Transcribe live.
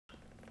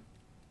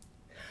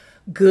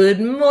Good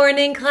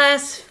morning,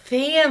 class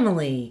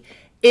family.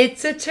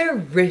 It's a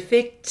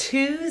terrific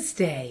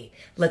Tuesday.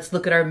 Let's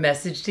look at our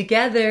message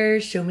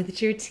together. Show me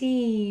that you're a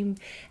team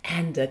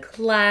and a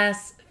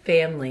class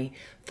family.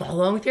 Follow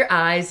along with your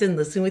eyes and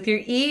listen with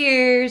your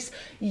ears.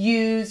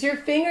 Use your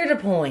finger to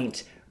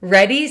point.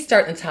 Ready?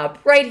 Start in the top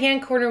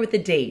right-hand corner with the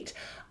date.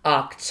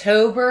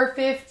 October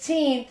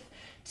 15th,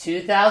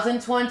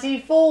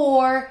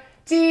 2024.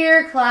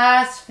 Dear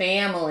class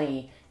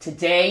family,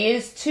 today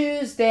is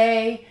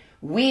Tuesday.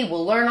 We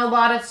will learn a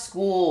lot at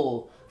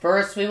school.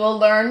 First, we will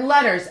learn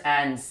letters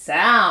and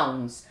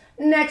sounds.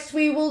 Next,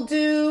 we will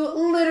do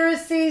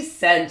literacy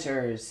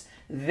centers.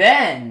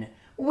 Then,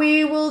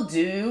 we will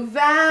do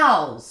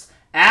vowels.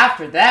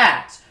 After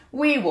that,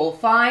 we will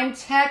find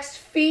text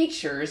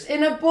features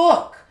in a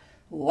book.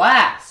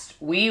 Last,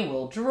 we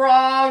will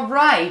draw,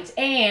 write,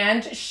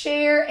 and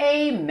share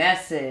a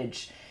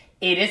message.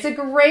 It is a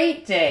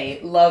great day,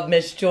 love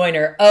Miss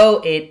Joyner. Oh,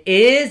 it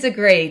is a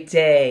great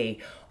day.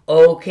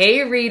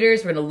 Okay,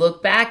 readers, we're going to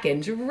look back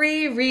and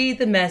reread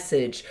the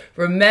message.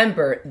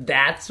 Remember,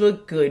 that's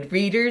what good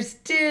readers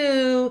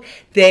do.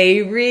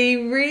 They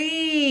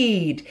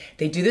reread.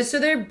 They do this so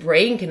their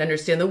brain can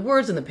understand the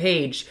words on the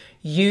page.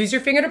 Use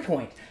your finger to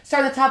point.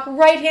 Start at the top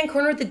right-hand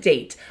corner with the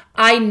date.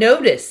 I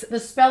notice the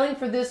spelling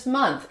for this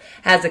month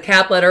has a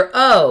capital letter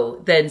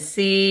O, then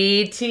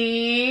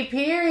C-T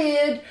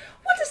period.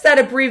 What does that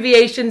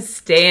abbreviation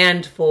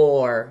stand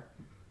for?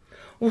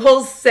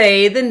 We'll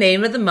say the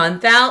name of the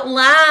month out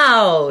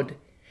loud.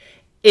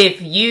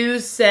 If you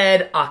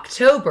said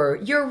October,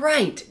 you're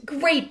right.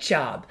 Great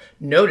job.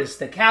 Notice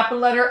the capital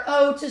letter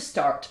O to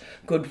start.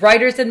 Good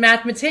writers and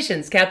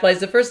mathematicians capitalize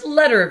the first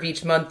letter of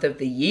each month of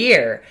the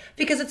year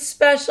because it's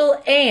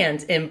special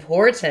and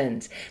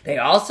important. They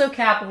also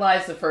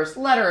capitalize the first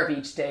letter of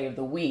each day of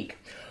the week.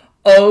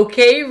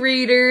 Okay,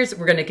 readers,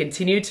 we're going to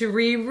continue to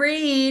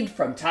reread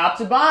from top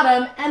to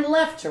bottom and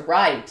left to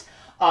right.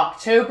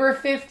 October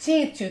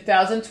 15th,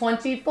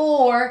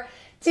 2024.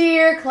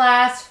 Dear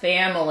class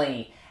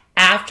family,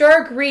 after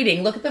our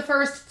greeting, look at the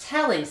first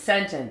telling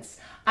sentence.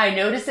 I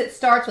notice it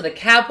starts with a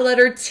capital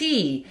letter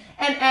T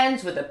and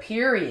ends with a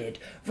period.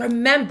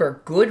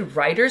 Remember, good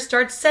writers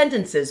start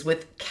sentences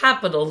with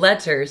capital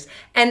letters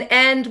and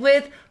end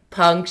with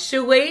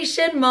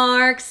punctuation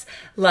marks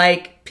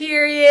like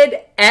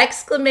period,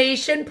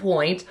 exclamation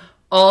point,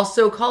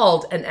 also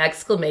called an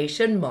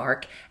exclamation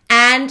mark,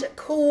 and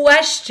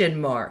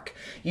question mark.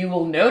 You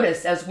will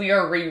notice as we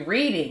are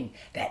rereading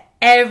that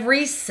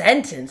every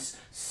sentence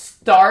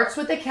starts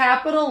with a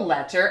capital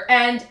letter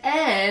and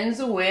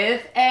ends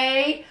with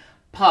a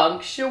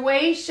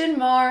punctuation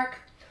mark.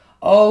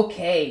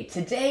 Okay,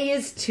 today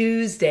is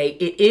Tuesday.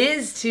 It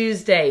is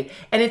Tuesday,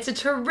 and it's a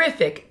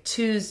terrific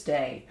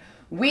Tuesday.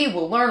 We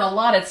will learn a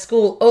lot at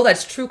school. Oh,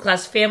 that's true,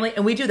 class family.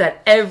 And we do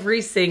that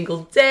every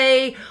single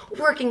day,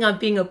 working on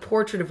being a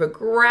portrait of a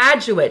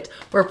graduate.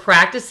 We're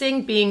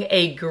practicing being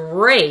a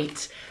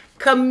great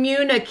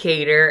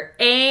communicator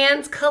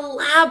and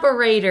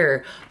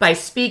collaborator by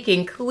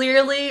speaking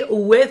clearly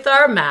with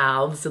our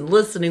mouths and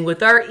listening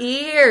with our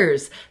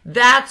ears.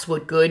 That's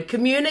what good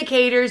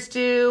communicators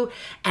do.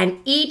 And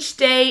each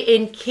day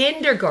in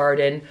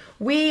kindergarten,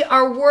 we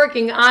are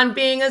working on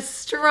being a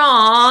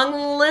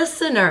strong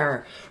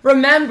listener.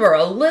 Remember,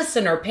 a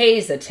listener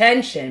pays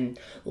attention,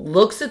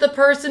 looks at the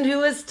person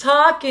who is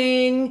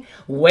talking,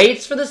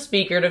 waits for the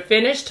speaker to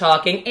finish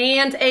talking,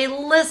 and a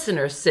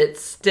listener sits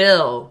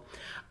still.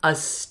 A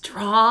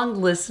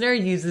strong listener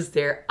uses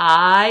their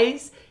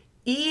eyes,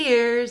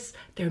 ears,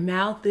 their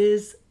mouth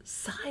is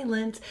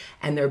silent,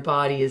 and their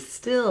body is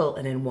still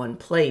and in one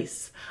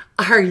place.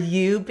 Are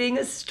you being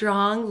a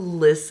strong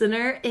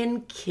listener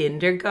in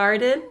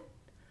kindergarten?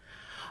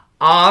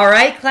 All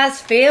right,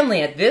 class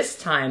family, at this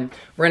time,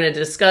 we're going to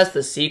discuss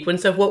the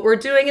sequence of what we're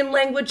doing in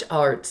language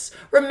arts.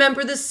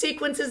 Remember, the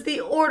sequence is the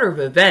order of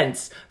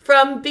events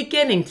from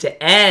beginning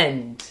to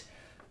end.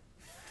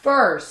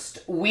 First,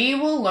 we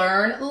will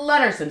learn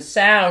letters and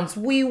sounds.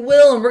 And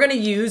we're going to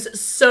use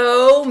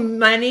so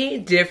many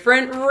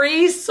different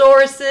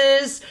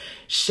resources.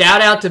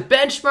 Shout out to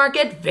Benchmark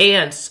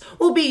Advance.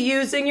 We'll be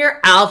using your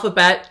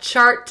alphabet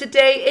chart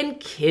today in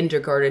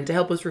kindergarten to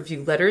help us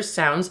review letters,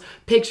 sounds,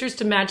 pictures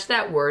to match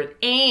that word,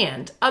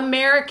 and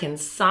American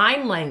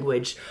Sign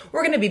Language.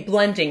 We're going to be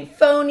blending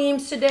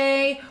phonemes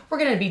today. We're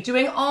going to be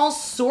doing all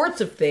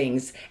sorts of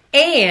things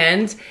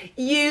and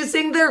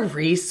using the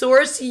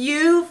resource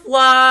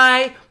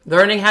U-Fly,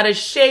 learning how to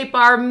shape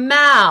our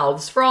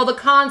mouths for all the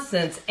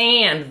consonants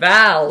and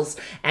vowels.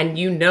 And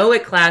you know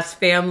it, class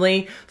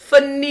family,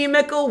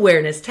 phonemic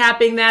awareness,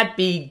 tapping that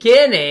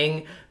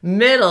beginning,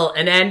 middle,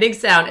 and ending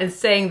sound and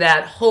saying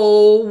that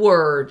whole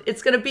word.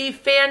 It's going to be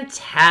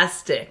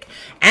fantastic.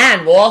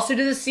 And we'll also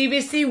do the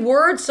CBC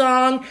word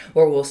song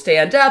where we'll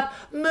stand up,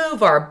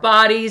 move our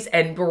bodies,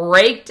 and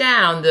break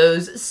down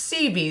those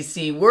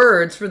CBC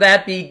words for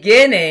that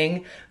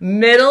beginning,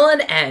 middle,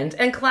 and end,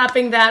 and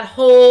clapping that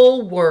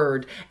whole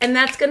word. And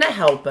that's going to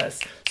help us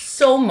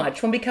so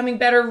much when becoming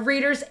better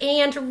readers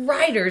and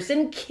writers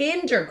in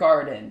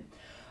kindergarten.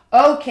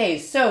 Okay,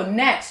 so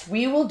next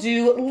we will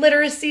do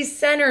literacy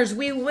centers.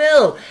 We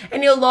will.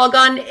 And you'll log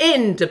on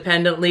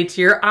independently to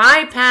your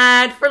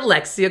iPad for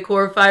Lexia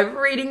Core 5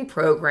 reading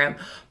program.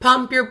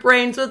 Pump your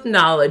brains with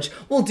knowledge.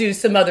 We'll do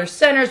some other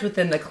centers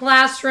within the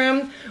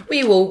classroom.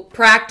 We will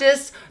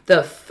practice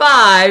the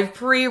 5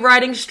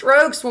 pre-writing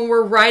strokes when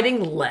we're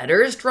writing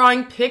letters,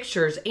 drawing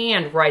pictures,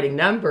 and writing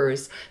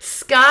numbers.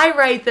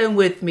 Skywrite them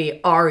with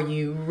me. Are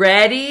you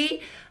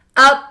ready?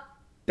 Up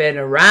and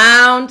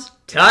around,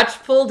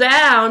 touch, pull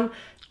down,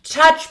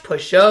 touch,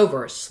 push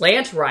over,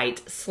 slant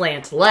right,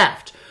 slant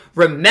left.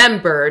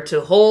 Remember to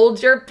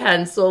hold your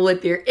pencil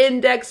with your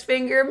index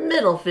finger,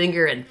 middle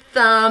finger, and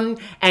thumb,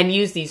 and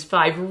use these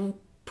 5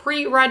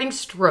 pre-writing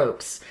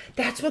strokes.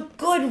 That's what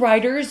good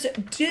writers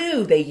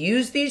do. They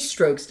use these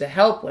strokes to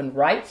help when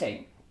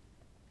writing.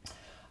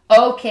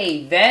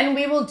 Okay, then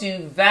we will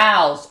do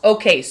vowels.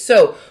 Okay,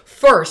 so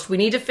first we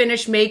need to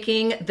finish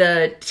making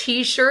the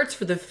t-shirts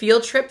for the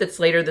field trip that's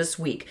later this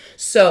week.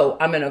 So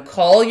I'm going to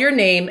call your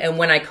name, and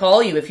when I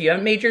call you, if you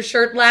haven't made your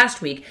shirt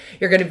last week,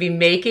 you're going to be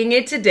making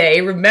it today.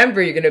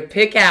 Remember, you're going to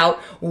pick out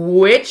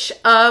which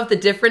of the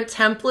different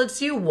templates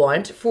you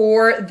want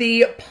for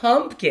the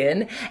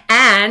pumpkin,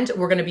 and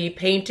we're going to be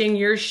painting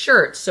your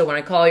shirt. So when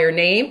I call your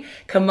name,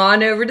 come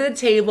on over to the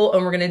table,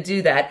 and we're going to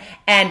do that.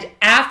 And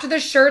after the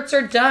shirts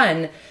are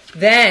done,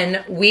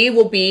 then we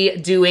will be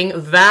doing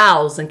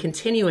vowels and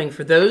continuing.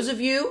 For those of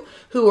you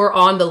who are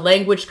on the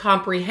language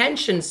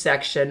comprehension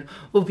section,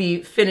 we'll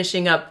be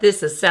finishing up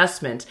this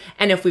assessment.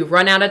 And if we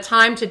run out of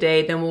time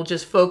today, then we'll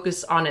just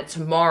focus on it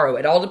tomorrow.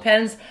 It all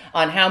depends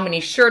on how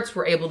many shirts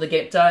we're able to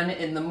get done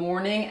in the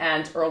morning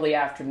and early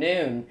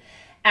afternoon.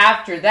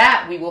 After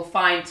that, we will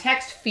find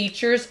text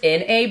features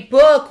in a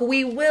book.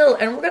 We will,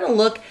 and we're going to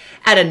look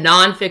at a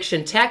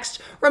nonfiction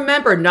text.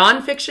 Remember,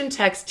 nonfiction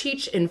texts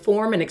teach,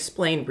 inform, and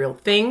explain real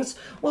things.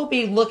 We'll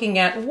be looking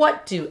at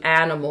what do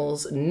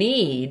animals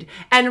need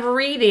and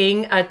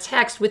reading a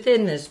text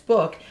within this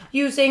book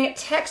using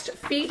text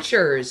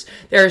features.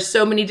 There are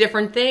so many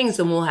different things,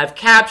 and we'll have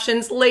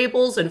captions,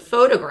 labels, and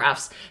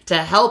photographs to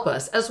help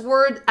us, as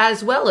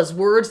well as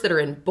words that are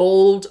in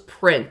bold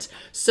print.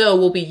 So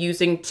we'll be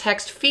using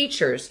text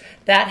features.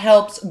 That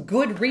helps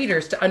good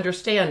readers to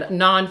understand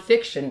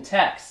nonfiction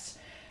texts.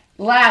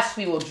 Last,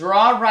 we will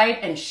draw, write,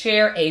 and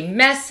share a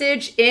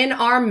message in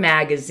our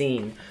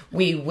magazine.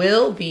 We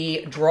will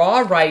be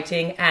draw,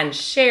 writing, and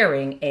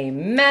sharing a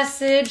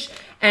message,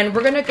 and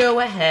we're going to go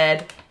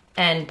ahead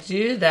and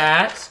do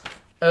that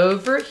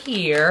over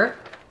here.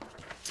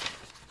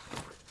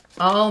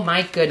 Oh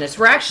my goodness,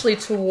 we're actually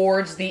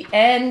towards the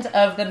end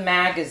of the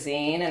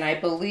magazine, and I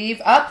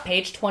believe up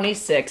page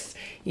 26.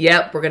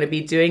 Yep, we're going to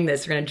be doing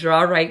this. We're going to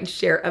draw, write, and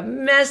share a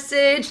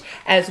message,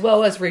 as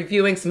well as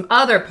reviewing some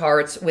other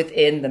parts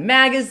within the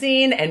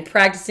magazine and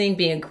practicing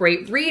being a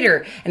great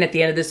reader. And at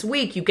the end of this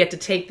week, you get to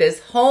take this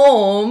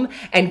home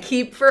and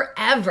keep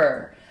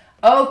forever.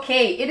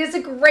 Okay, it is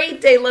a great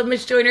day, Love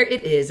Miss Joyner.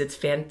 It is. It's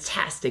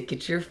fantastic.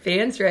 Get your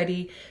fans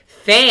ready.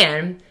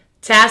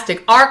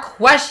 Fantastic. Our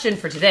question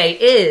for today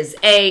is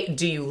a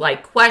do you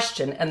like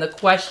question? And the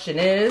question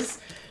is,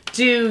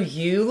 do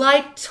you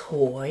like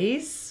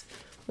toys?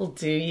 Well,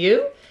 do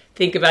you?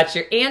 Think about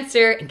your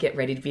answer and get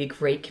ready to be a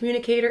great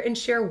communicator and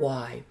share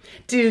why.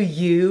 Do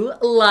you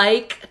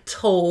like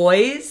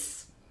toys?